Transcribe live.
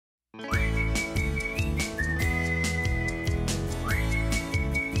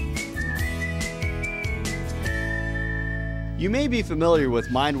You may be familiar with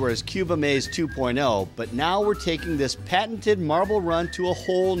MindWare's Cuba Maze 2.0, but now we're taking this patented marble run to a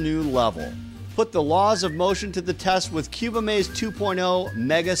whole new level. Put the laws of motion to the test with Cuba Maze 2.0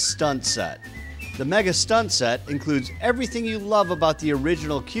 Mega Stunt Set. The Mega Stunt Set includes everything you love about the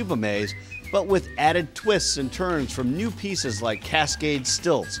original Cuba Maze, but with added twists and turns from new pieces like cascade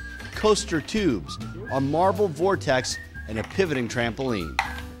stilts, coaster tubes, a marble vortex, and a pivoting trampoline.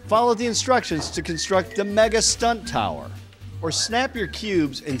 Follow the instructions to construct the Mega Stunt Tower. Or snap your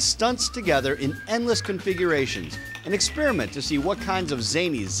cubes and stunts together in endless configurations and experiment to see what kinds of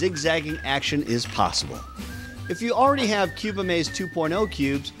zany, zigzagging action is possible. If you already have Cuba Maze 2.0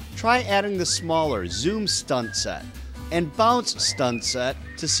 cubes, try adding the smaller Zoom Stunt Set and Bounce Stunt Set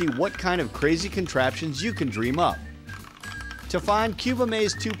to see what kind of crazy contraptions you can dream up. To find Cuba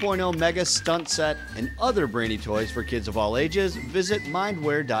Maze 2.0 Mega Stunt Set and other brainy toys for kids of all ages, visit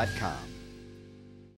mindware.com.